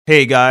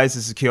Hey guys,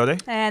 this is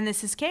Kyote, And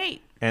this is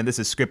Kate. and this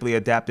is Scriptly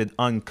Adapted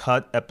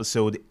Uncut,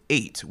 episode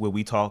 8, where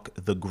we talk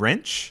The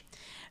Grinch,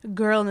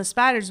 Girl in the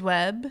Spider's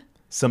Web,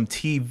 some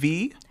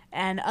TV.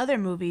 and other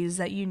movies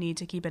that you need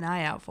to keep an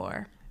eye out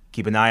for.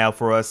 Keep an eye out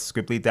for us,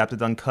 Scriptly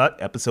Adapted Uncut,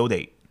 episode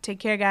 8. Take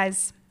care,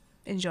 guys.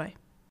 Enjoy.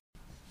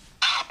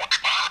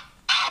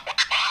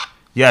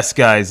 Yes,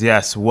 guys,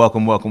 yes,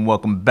 welcome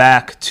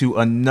back to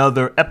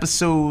another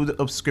episode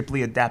of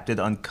Scriptly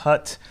Adapted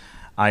Uncut.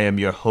 I am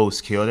your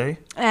host, Kyote.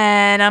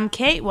 And I'm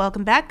Kate.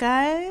 Welcome back,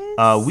 guys.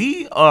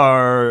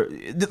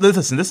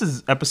 Listen, this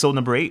is episode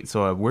number 8,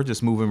 so we're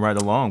just moving right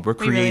along.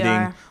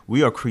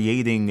 We are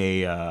creating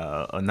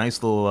a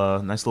nice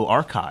little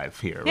archive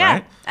here, Yeah.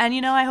 right?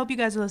 And I hope you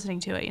guys are listening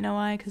to it. You know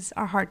why? Because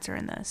our hearts are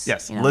in this.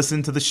 Yes, you know?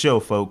 listen to the show,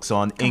 folks,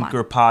 on Come on.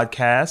 Anchor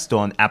Podcast,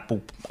 on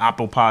Apple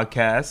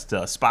Podcast,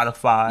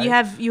 Spotify.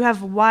 You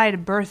have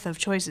wide berth of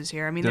choices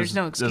here. I mean, there's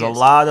no excuse. There's a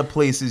lot of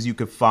places you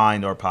could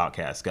find our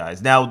podcast,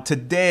 guys. Now,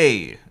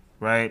 today,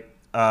 right,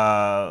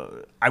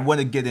 I want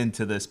to get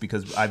into this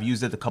because I've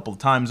used it a couple of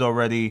times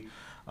already.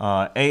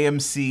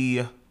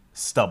 AMC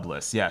Stub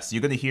List. Yes,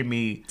 you're going to hear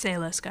me. It's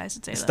A-list, guys.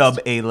 It's A-list. Stub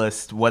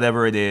A-list,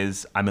 whatever it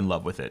is, I'm in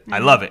love with it. I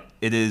love it.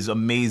 It is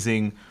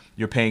amazing.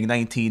 You're paying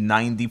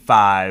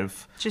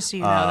 $19.95. Just so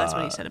you know, that's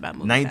what he said about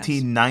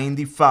MoviePass.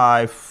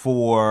 $19.95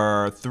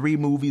 for 3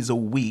 movies a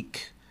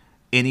week,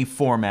 any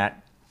format,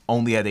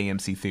 only at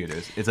AMC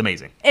theaters. It's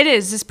amazing. It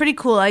is. It's pretty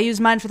cool. I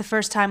used mine for the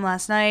first time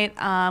last night.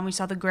 We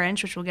saw The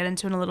Grinch, which we'll get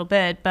into in a little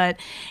bit. But,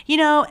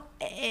 Kyoto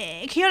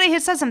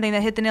had said something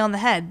that hit the nail on the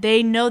head.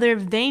 They know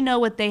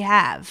what they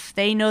have.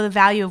 They know the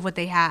value of what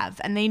they have.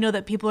 And they know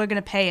that people are going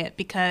to pay it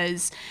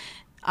because,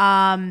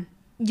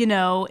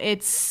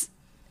 it's...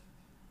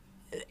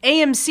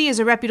 AMC is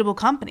a reputable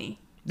company.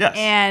 Yes.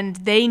 And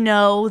they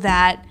know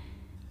that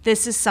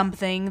this is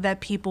something that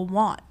people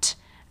want.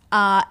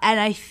 And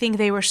I think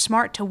they were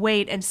smart to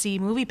wait and see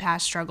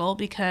MoviePass struggle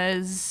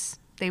because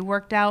they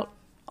worked out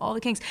all the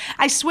kinks.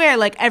 I swear,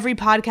 every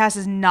podcast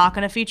is not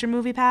going to feature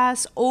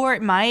MoviePass, or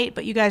it might,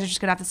 but you guys are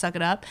just going to have to suck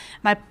it up.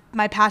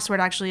 My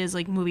password actually is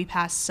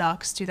MoviePass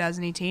sucks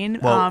 2018.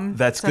 Well,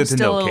 that's so good to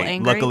know, Kate.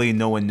 Angry. Luckily,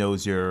 no one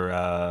knows your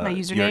my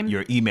username,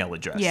 your email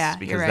address. Yeah,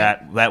 because you're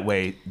right. that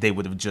way they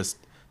would have just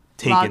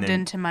logged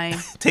into my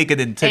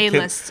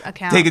A-list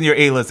account. Taken your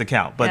A-list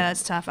account. But yeah,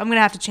 that's tough. I'm gonna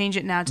have to change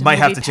it now to might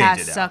have to MoviePass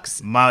change it now.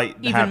 sucks Might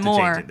even have to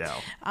more. change it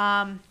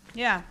now.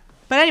 Yeah,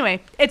 but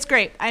anyway, it's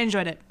great. I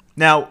enjoyed it.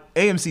 Now,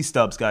 AMC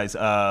Stubs, guys.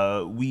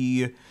 Well,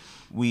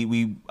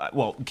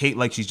 Kate,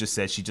 like she just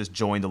said, she just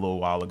joined a little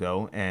while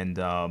ago, and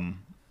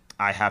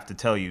I have to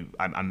tell you,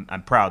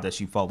 I'm proud that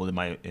she followed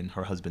in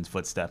her husband's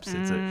footsteps.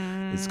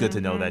 It's good to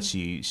know that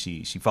she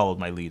followed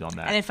my lead on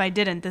that. And if I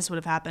didn't, this would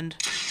have happened.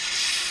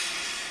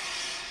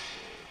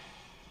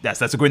 Yes,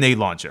 that's a grenade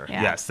launcher.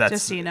 Yeah, yes, that's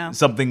just so you know.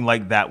 Something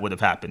like that would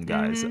have happened,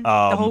 guys. The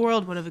whole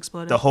world would have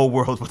exploded. The whole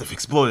world would have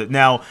exploded.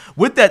 Now,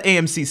 with that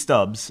AMC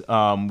Stubs,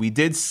 we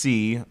did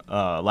see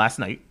last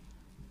night.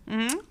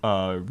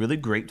 Really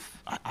great.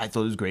 I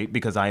thought it was great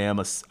because I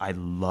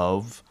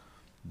love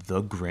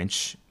the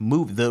Grinch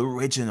movie, the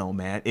original,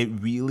 man. It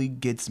really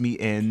gets me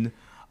in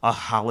a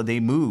holiday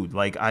mood.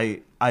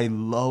 I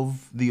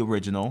love the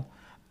original.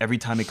 Every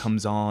time it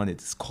comes on,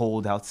 it's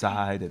cold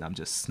outside, and I'm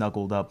just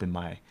snuggled up in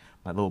my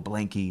little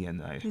blankie, and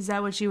Is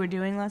that what you were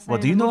doing last night?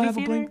 Well, do you know I have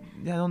a a blankie?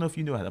 Yeah, I don't know if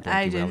you knew I had a blankie.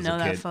 I when didn't was know a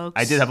that, kid. folks.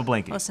 I did have a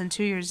blankie. Listen,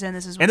 2 years in,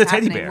 this is what's And a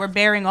teddy happening. bear. We're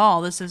bearing all.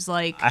 This is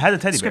I had a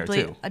teddy bear,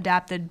 scriptly too.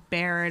 adapted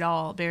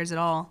bears it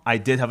all. I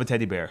did have a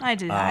teddy bear. I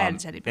had a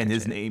teddy bear, and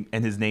his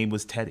too. name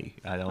was Teddy.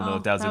 I don't know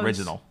if that was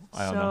original.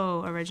 I don't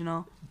know. So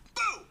original.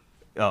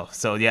 Oh,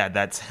 so yeah,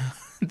 that's.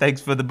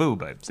 Thanks for the boo,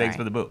 babe. Thanks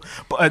for the boo.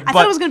 But I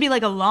thought it was gonna be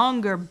a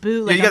longer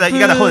boo. You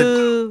gotta hold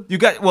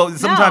it.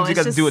 Sometimes you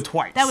gotta do it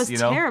twice. That was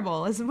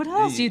terrible. What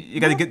else? You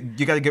gotta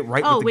get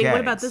right with the wait, gags.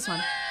 what about this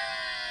one?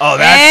 Oh,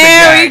 that's the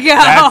gag. There we go.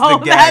 That's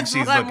the gag That's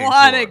she's what I looking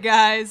wanted, for.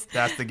 guys.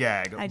 That's the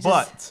gag.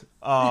 just-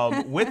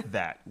 But with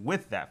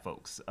that,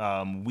 folks,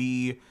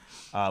 we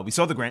saw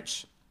The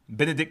Grinch.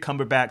 Benedict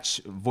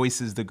Cumberbatch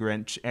voices The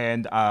Grinch,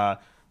 and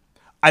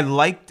I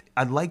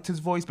liked his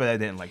voice, but I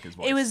didn't like his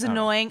voice. It was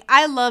annoying.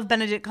 I love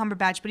Benedict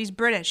Cumberbatch, but he's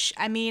British.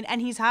 I mean, and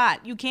he's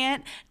hot. You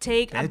can't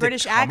take a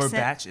British accent.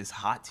 Cumberbatch is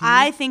hot to you?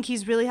 I think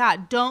he's really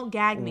hot. Don't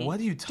gag me. What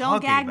are you Don't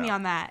talking gag me about?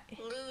 on that.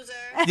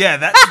 Yeah,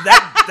 that's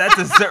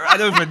I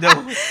don't even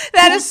know.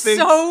 That is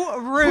so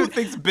rude. Who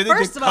thinks Benedict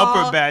First of all,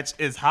 Cumberbatch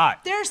is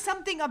hot? There's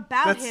something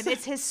about That's- him.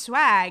 It's his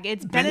swag.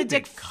 It's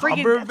Benedict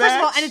friggin'. Cumberbatch? First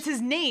of all, and it's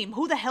his name.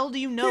 Who the hell do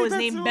you know is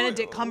named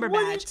Benedict Cumberbatch?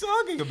 What are you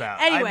talking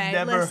about? Anyway, I've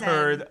never listen.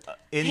 heard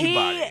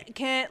anybody. He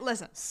can't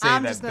listen. say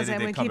I'm that just gonna say I'm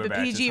gonna Benedict keep it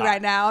Cumberbatch is PG hot.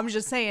 right now. I'm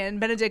just saying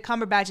Benedict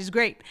Cumberbatch is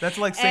great. That's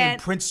like saying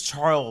And- Prince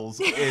Charles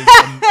is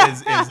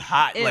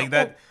hot. Ew, like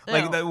that.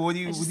 Like ew. that. What are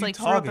you? I just what are you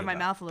threw up talking in my about?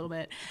 mouth a little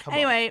bit. on.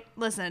 Anyway,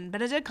 listen,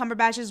 Benedict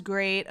Cumberbatch is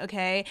great,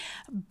 okay,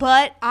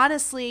 but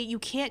honestly, you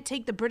can't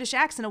take the British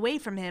accent away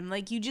from him.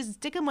 You just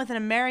stick him with an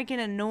American,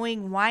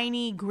 annoying,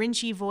 whiny,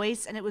 grinchy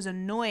voice, and it was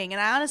annoying.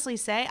 And I honestly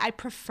say I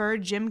prefer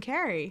Jim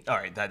Carrey. All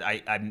right, that I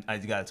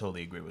gotta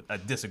totally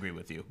disagree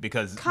with you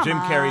because Come Jim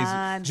on.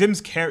 Carrey's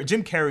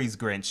Carrey's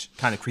Grinch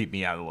kind of creeped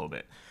me out a little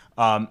bit.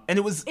 And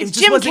It's just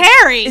Jim wasn't-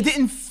 Carrey. It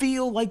didn't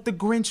feel like the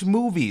Grinch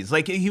movies.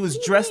 Like he was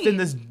dressed in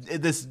this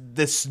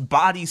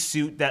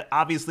bodysuit that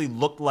obviously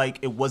looked like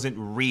it wasn't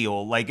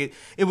real. Like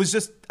it was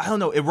just, I don't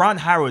know. Ron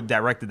Howard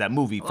directed that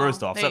movie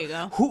first off. there So you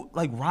go. who,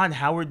 like Ron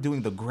Howard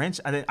doing the Grinch?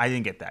 I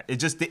didn't get that. It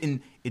just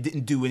didn't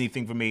do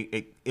anything for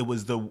me. It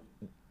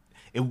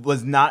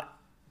was not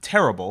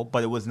terrible,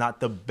 but it was not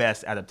the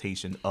best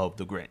adaptation of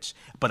the Grinch.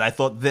 But I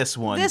thought this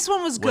one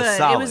was good.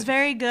 solid. It was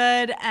very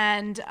good,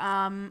 and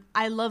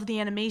I love the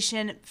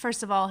animation.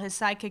 First of all, his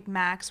sidekick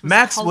Max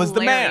was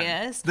the man,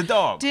 hilarious. the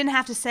dog. Didn't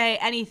have to say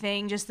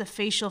anything, just the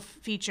facial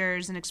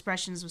features and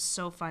expressions was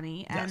so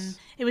funny. And Yes.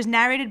 it was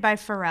narrated by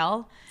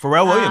Pharrell.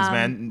 Pharrell Williams,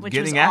 man, which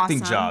getting was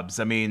acting awesome. jobs.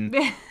 I mean,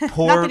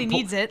 Not that he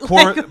needs it.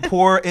 Poor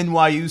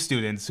NYU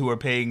students who are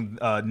paying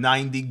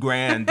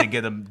 $90,000 to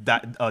get a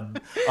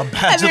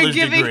bachelor's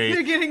degree,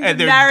 they're giving and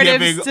the they're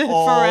narratives giving to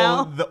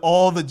all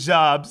Pharrell. the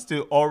jobs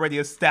to already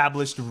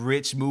established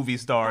rich movie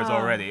stars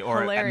already,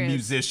 or hilarious.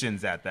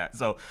 musicians at that.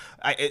 So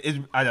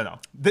I don't know.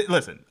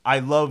 Listen, I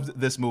loved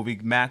this movie.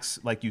 Max,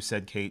 like you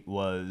said, Kate,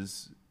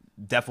 was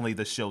definitely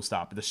the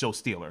showstopper, the show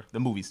stealer, the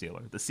movie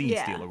stealer, the scene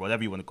Yeah. stealer,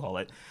 whatever you want to call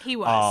it. He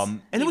was.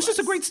 And He it was just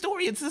a was. great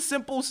story. It's a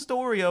simple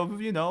story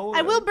of,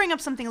 I will bring up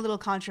something a little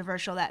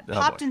controversial that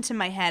popped boy. into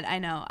my head. I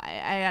know.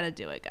 I got to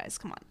do it, guys.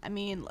 Come on. I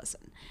mean,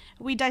 listen.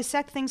 We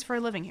dissect things for a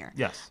living here.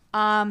 Yes.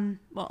 Well,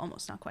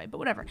 almost not quite, but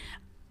whatever.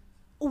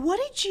 What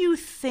did you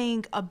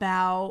think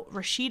about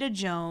Rashida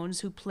Jones,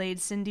 who played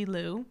Cindy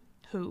Lou?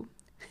 Who?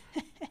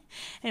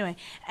 Anyway,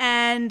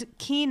 and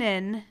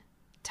Kenan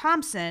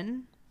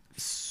Thompson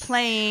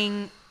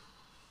playing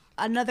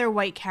another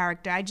white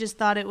character. I just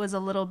thought it was a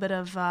little bit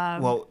of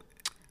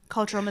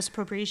cultural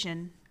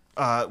misappropriation.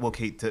 Well,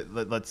 Kate,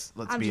 let's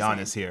I'm be just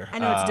honest saying. here. I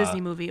know it's a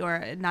Disney movie,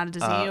 or not a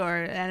Disney or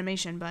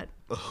animation, but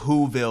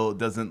Whoville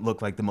doesn't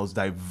look like the most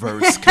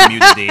diverse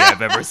community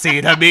I've ever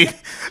seen. I mean,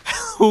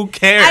 who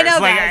cares? I know,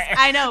 guys.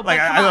 I know, but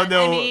come I don't on.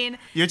 know. I mean,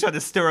 you're trying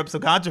to stir up some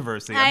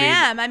controversy. I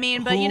am. I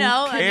mean, but who you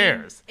know,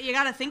 cares? you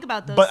got to think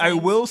about those. But I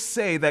things. will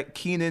say that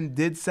Kenan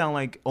did sound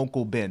like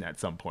Uncle Ben at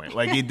some point.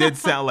 Like he did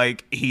sound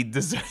like he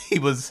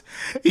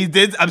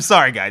did. I'm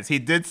sorry, guys. He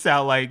did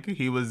sound like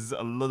he was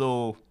a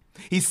little.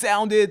 He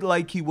sounded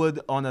like he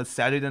would on a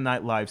Saturday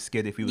Night Live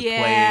skit if he was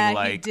playing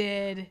like he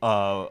did.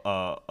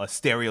 a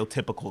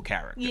stereotypical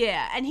character.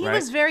 Yeah, and he Right?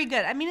 was very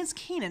good. I mean, it's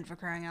Kenan, for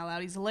crying out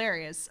loud. He's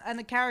hilarious. And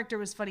the character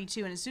was funny,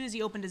 too. And as soon as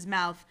he opened his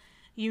mouth,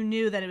 you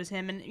knew that it was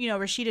him. And, you know,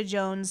 Rashida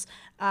Jones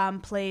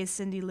plays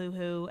Cindy Lou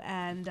Who.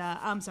 And,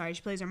 I'm sorry,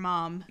 she plays her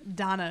mom,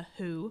 Donna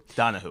Who.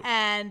 Donna Who.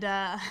 And,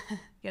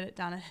 get it,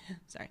 Donna?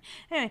 Sorry.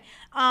 Anyway,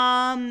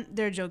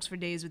 there are jokes for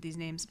days with these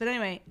names. But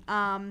anyway,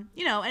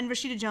 you know, and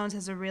Rashida Jones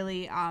has a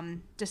really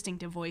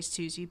distinctive voice,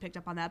 too, so you picked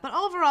up on that. But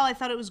overall, I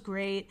thought it was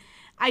great.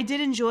 I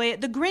did enjoy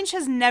it. The Grinch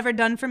has never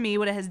done for me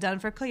what it has done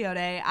for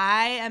Coyote.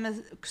 I am a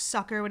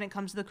sucker when it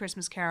comes to the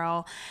Christmas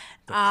Carol.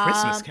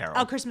 Christmas Carol?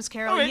 Oh, Christmas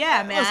Carol. All right,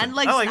 Yeah, man. listen,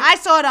 like, I like it. I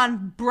saw it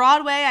on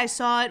Broadway. I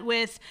saw it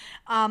with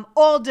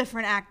all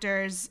different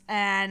actors,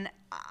 and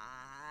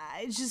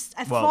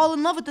I fall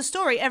in love with the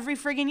story every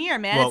friggin' year,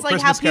 man. Well, It's like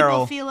Christmas how people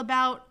Carol- feel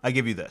about. I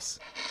give you this.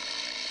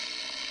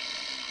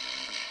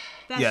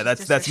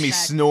 That's That's me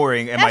disrespect.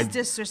 snoring. And That's my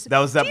disrespect. that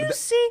was that. Do you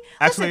see?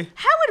 Actually, Listen,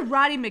 how would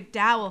Roddy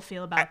McDowell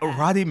feel about that?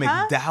 Roddy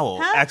Huh? McDowell.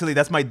 Huh? Actually,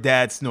 that's my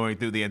dad snoring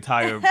through the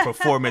entire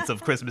performance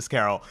of Christmas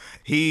Carol.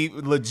 He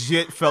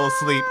legit fell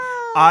asleep.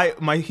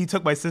 He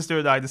took my sister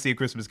and I to see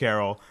Christmas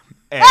Carol,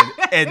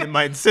 and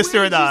my sister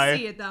Where and did you I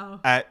see it, though?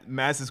 at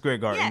Madison Square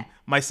Garden. Yeah.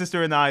 My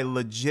sister and I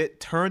legit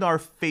turned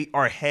our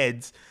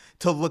heads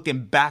to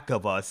looking back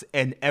of us,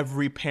 and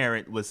every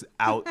parent was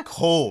out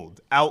cold.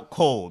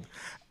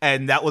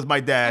 And that was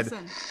my dad.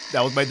 Listen.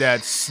 That was my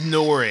dad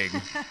snoring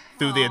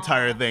through the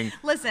entire thing.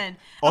 Listen.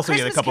 Also, he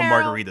had a Christmas couple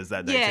Carol- margaritas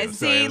that day Yeah, too.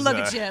 So see, it was, look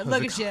at it you, was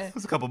look a at cou- you. It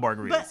was a couple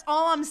margaritas. But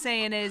all I'm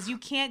saying is you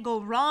can't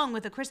go wrong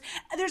with a Christmas.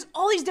 There's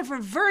all these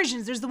different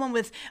versions. There's the one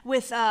with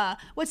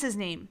what's his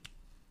name?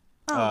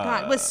 Oh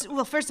God.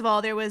 Well, first of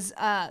all, there was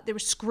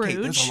Scrooge. Hey,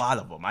 there's a lot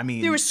of them. I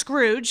mean, There was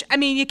Scrooge. I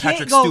mean, you can't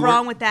Patrick go Stewart.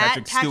 wrong with that.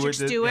 Patrick Stewart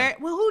did, yeah.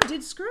 Well, who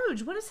did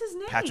Scrooge? What is his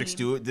name? Patrick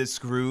Stewart did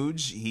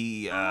Scrooge.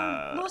 He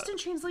Lost in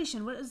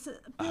Translation. What is it?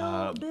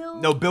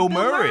 Bill Bill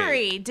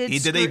Murray. did He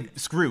did a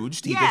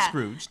Scrooged. He did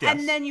Scrooged. Yes.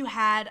 And then you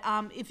had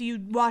if you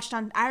watched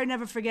on, I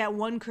never forget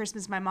one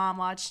Christmas my mom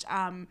watched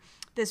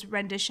this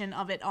rendition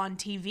of it on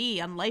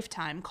TV on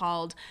Lifetime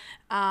called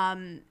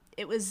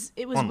it was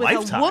On with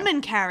Lifetime? a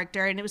woman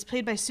character, and it was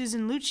played by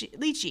Susan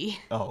Lucci.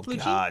 Oh Lucci?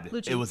 God!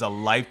 Lucci. It was a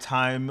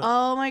Lifetime.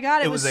 Oh my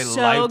God! It was a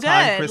so Lifetime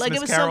good. Christmas Like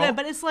it was Carol? so good,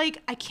 but it's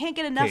like I can't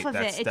get enough Kate, of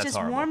that's- it. It that's just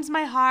horrible. warms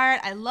my heart.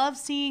 I love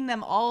seeing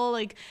them all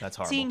like That's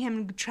horrible. seeing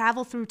him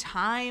travel through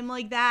time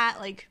like that.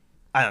 Like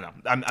I don't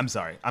know. I'm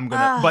sorry. I'm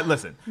gonna. But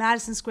listen.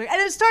 Madison Square,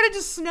 and it started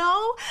to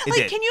snow. It Like,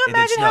 did. can you It did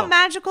imagine how snow.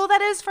 magical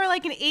that is for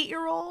like an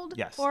 8-year-old?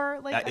 Yes.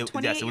 Or like a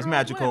 28-year-old. Yes, it was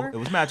magical. whatever. It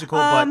was magical.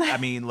 But I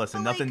mean, but,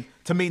 listen. like, Nothing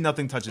to me.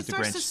 Nothing touches It the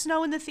starts Grinch. to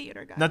snow in the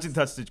theater, guys. Nothing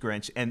touched the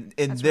Grinch, and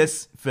in That's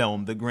this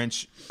film, the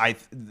Grinch,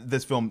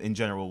 this film in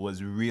general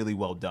was really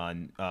well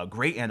done.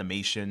 Great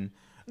animation.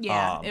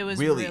 Yeah, it was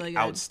really really good.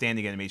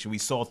 outstanding animation. We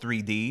saw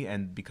 3D,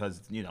 and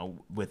because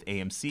with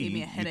AMC, Gave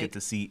me a you headache. get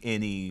to see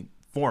any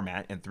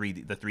format, and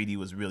 3D. The 3D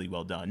was really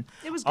well done.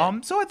 It was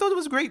good. So I thought it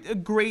was a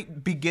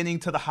great beginning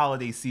to the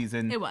holiday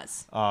season. It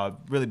was.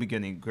 Really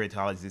beginning great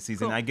holiday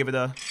season. Cool. I give it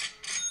a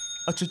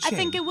cha-ching. I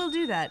think it will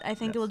do that. I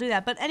think it will do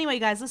that. But anyway,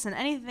 guys, listen,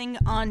 anything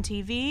on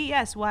TV,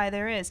 yes, why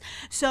there is.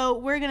 So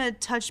we're going to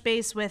touch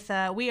base with,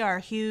 we are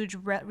huge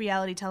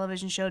reality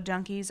television show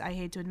junkies. I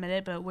hate to admit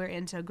it, but we're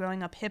into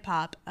growing up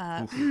hip-hop,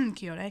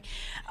 Kyoto.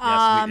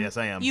 Yes,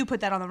 I am. You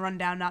put that on the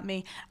rundown, not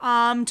me.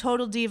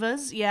 Total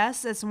Divas,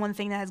 yes, that's one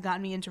thing that has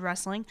gotten me into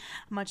wrestling,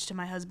 much to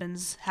my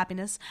husband's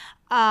happiness.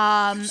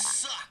 You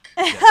suck.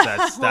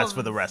 Yes, that's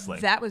for the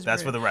wrestling.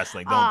 That's for rude. the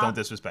wrestling. Don't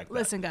disrespect that.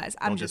 Listen, guys,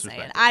 I'm Don't just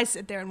disrespect saying. it. I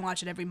sit there and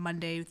watch it every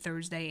Monday,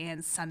 Thursday,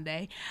 and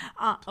Sunday.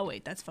 Oh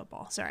wait, that's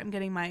football. Sorry, I'm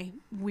getting my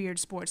weird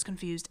sports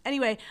confused.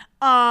 Anyway,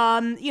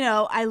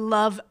 I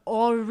love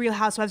all Real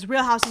Housewives,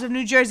 Real Houses of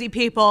New Jersey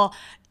people.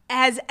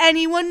 Does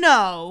anyone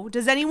know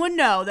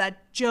that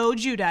Joe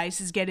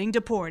Giudice is getting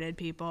deported,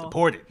 people?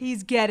 Deported.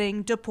 He's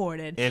getting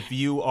deported. If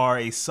you are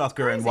a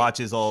sucker and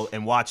Crazy.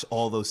 watch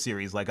all those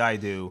series like I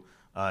do,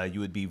 you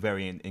would be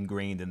very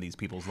ingrained in these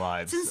people's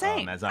lives. It's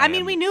insane. As I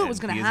mean, am, we knew it and was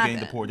gonna he is happen.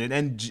 getting deported.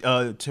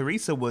 And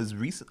Teresa was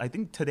I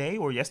think today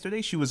or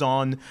yesterday she was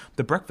on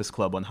The Breakfast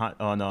Club on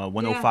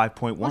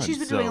 105.1. Well, she's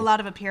been doing a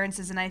lot of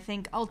appearances, and I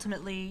think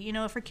ultimately,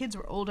 if her kids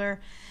were older,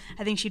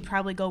 I think she'd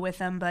probably go with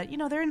them. But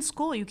they're in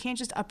school; you can't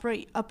just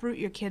uproot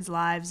your kids'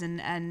 lives,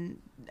 and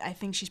I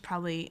think she's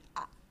probably.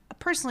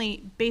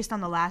 Personally, based on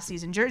the last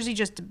season, Jersey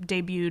just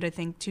debuted, I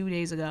think, 2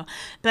 days ago.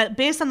 But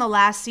based on the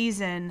last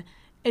season,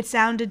 it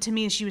sounded to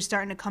me she was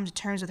starting to come to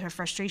terms with her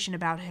frustration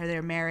about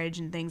their marriage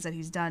and things that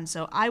he's done.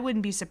 So I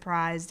wouldn't be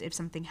surprised if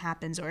something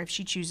happens or if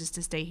she chooses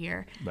to stay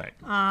here. Right.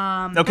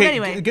 But Okay.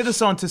 anyway. Get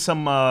us on to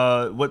some.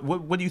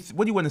 What do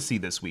you want to see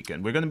this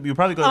weekend? You're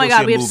probably going Oh to my go God,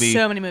 see we a have movie.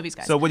 so many movies,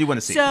 guys. So what do you want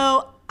to see?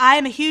 So I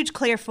am a huge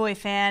Claire Foy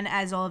fan,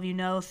 as all of you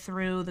know,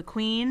 through The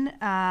Queen.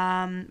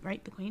 Right,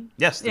 The Queen?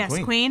 Yes,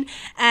 The Queen.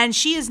 And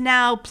she is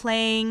now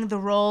playing the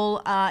role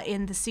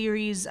in the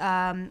series.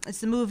 It's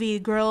the movie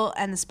Girl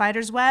and the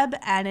Spider's Web,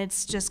 and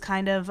it's just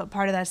kind of a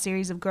part of that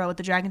series of Girl with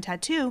the Dragon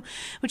Tattoo,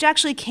 which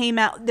actually came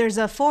out. There's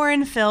a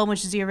foreign film,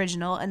 which is the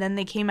original, and then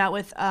they came out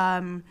with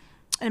an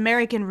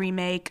American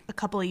remake a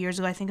couple of years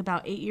ago, I think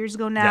about 8 years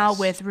ago now, Yes.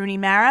 with Rooney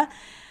Mara.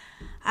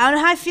 I don't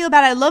know how I feel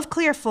about it. I love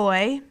Claire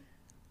Foy.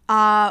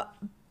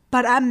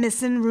 But I'm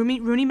missing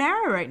Rooney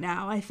Mara right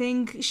now. I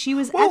think she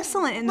was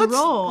excellent in the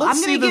role. let's I'm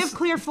see going to this- give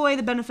Claire Foy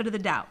the benefit of the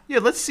doubt. Yeah,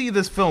 let's see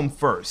this film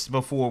first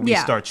before we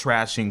Yeah. start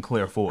trashing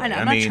Claire Foy. I know,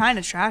 I'm not trying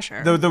to trash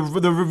her.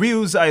 The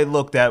reviews I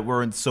looked at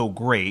weren't so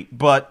great,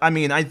 but I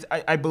mean,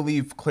 I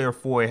believe Claire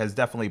Foy has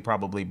definitely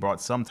probably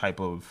brought some type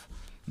of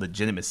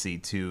legitimacy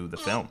to the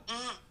film.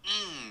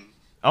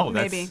 Oh,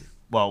 that's Maybe.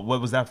 well. What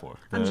was that for?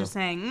 I'm just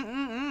saying,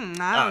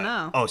 I don't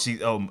know.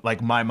 Oh,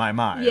 like my.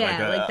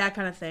 Yeah, like that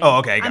kind of thing. Oh,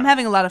 okay, I got I'm it.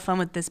 having a lot of fun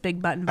with this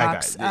big button I got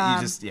box. it. You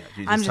just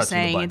I'm touching just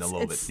saying, the button it's, a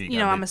little it's bit. you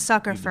know, I'm a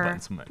sucker leave the for,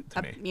 buttons to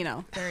me.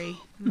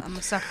 I'm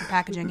a sucker for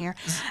packaging here.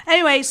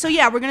 Anyway, so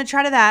yeah, we're gonna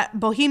try to that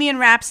Bohemian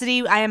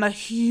Rhapsody. I am a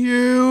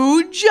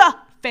huge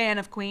fan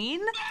of Queen.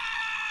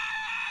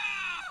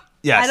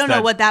 Yes, I don't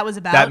know what that was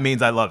about. That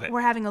means I love it.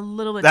 We're having a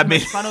little bit That too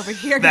means much fun over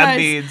here, that guys.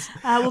 means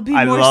we'll be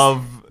I more.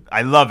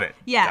 love it.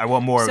 Yeah, I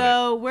want more of it.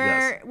 So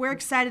Yes. we're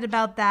excited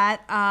about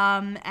that.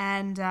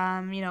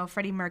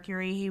 Freddie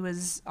Mercury, he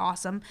was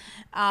awesome.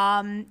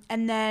 And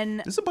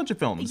then There's a bunch of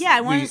films. yeah,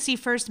 I wanted to see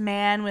First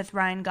Man with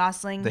Ryan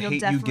Gosling. The He'll Hate You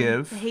definitely-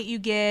 Give. The Hate You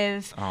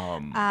Give.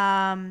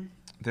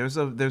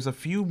 There's a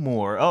few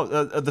more. Oh,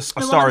 A The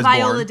Star one is with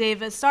Viola Born.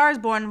 Davis. Star is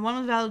Born. One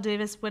with Viola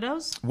Davis.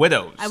 Widows.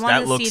 Widows. I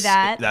wanted to see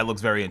that. That looks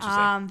very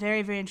interesting.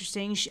 Very, very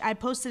interesting. I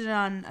posted it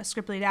on a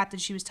Scriptly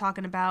Adapted. She was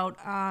talking about,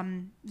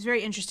 it was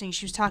very interesting.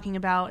 She was talking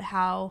about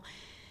how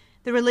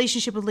the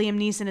relationship with Liam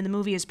Neeson in the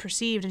movie is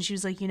perceived. And she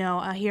was like,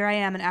 here I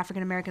am, an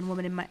African-American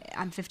woman.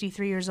 I'm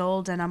 53 years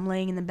old, and I'm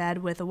laying in the bed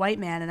with a white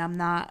man, and I'm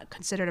not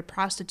considered a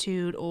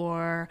prostitute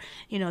or,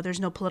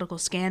 there's no political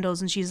scandals.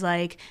 And she's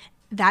like,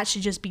 that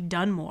should just be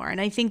done more. And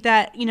I think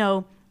that,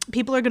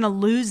 people are going to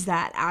lose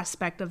that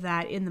aspect of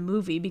that in the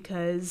movie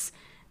because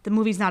the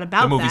movie's not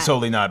about that. The movie's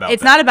totally not about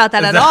It's that. not about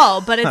that at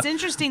all, but it's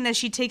interesting that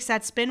she takes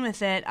that spin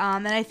with it,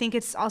 and I think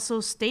it's also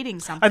stating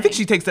something. I think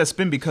she takes that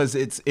spin because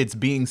it's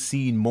being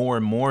seen more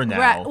and more now.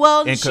 Right.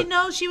 Well, And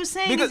she was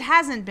saying because it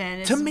hasn't been.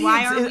 It's to me,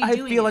 why are we I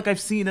doing feel it? like I've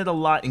seen it a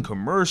lot in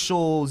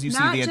commercials. You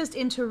Not see the just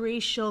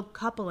interracial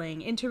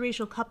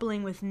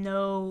coupling with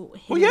no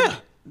hidden Well, yeah.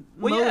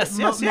 Well, yes.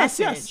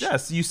 message.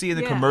 You see it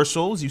in Yeah.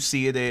 commercials.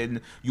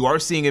 You are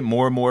seeing it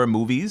more and more in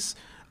movies.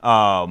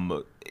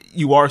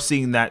 You are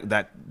seeing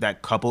that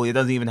couple. It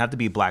doesn't even have to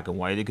be black and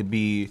white. It could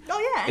be.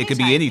 Oh, yeah, It could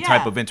be any any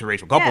type, type yeah. of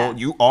interracial couple. Yeah.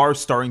 You are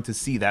starting to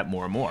see that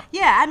more and more.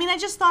 Yeah, I mean, I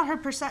just thought her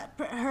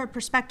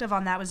perspective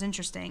on that was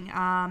interesting.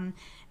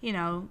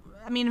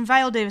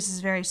 Viola Davis is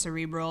very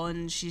cerebral,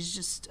 and she's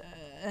just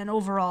an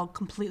overall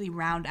completely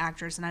round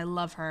actress, and I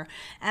love her.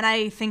 And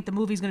I think the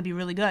movie's going to be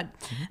really good.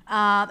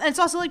 And it's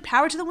also like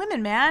power to the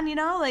women, man.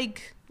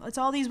 It's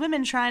all these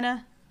women trying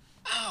to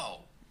Ow.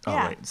 Oh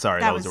Yeah, wait,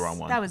 sorry, that was the wrong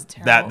one. That was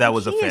terrible. That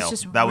was a He is fail.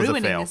 just That was a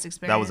ruining fail. this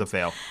That was a experience.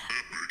 fail.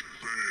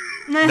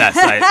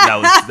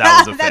 That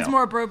was a fail. That's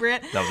more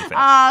appropriate. That was a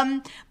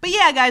fail. But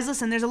yeah, guys,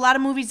 listen, there's a lot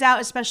of movies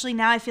out, especially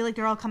now. I feel like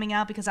they're all coming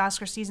out because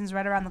Oscar season's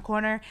right around the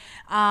corner.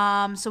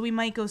 So we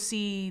might go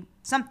see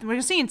something.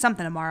 We're seeing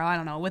something tomorrow. I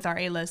don't know, with our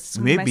A-list.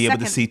 We may be able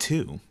to see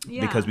two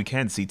because we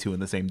can see two in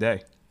the same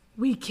day.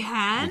 We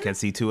can? We can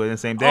see two in the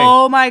same day.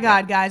 Oh my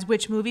God, guys!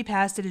 Which Movie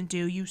Pass didn't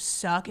do? You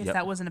suck. If Yep.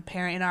 that wasn't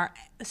apparent in our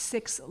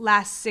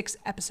last six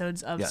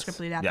episodes of Yes,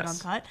 Scriptly Adapted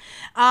yes. Uncut.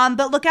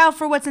 But look out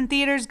for what's in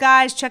theaters,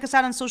 guys. Check us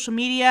out on social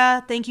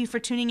media. Thank you for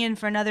tuning in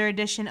for another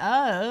edition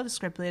of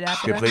Scriptly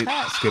Adapted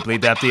Uncut. Scriptly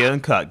Adapted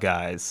Uncut,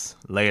 guys.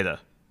 Later.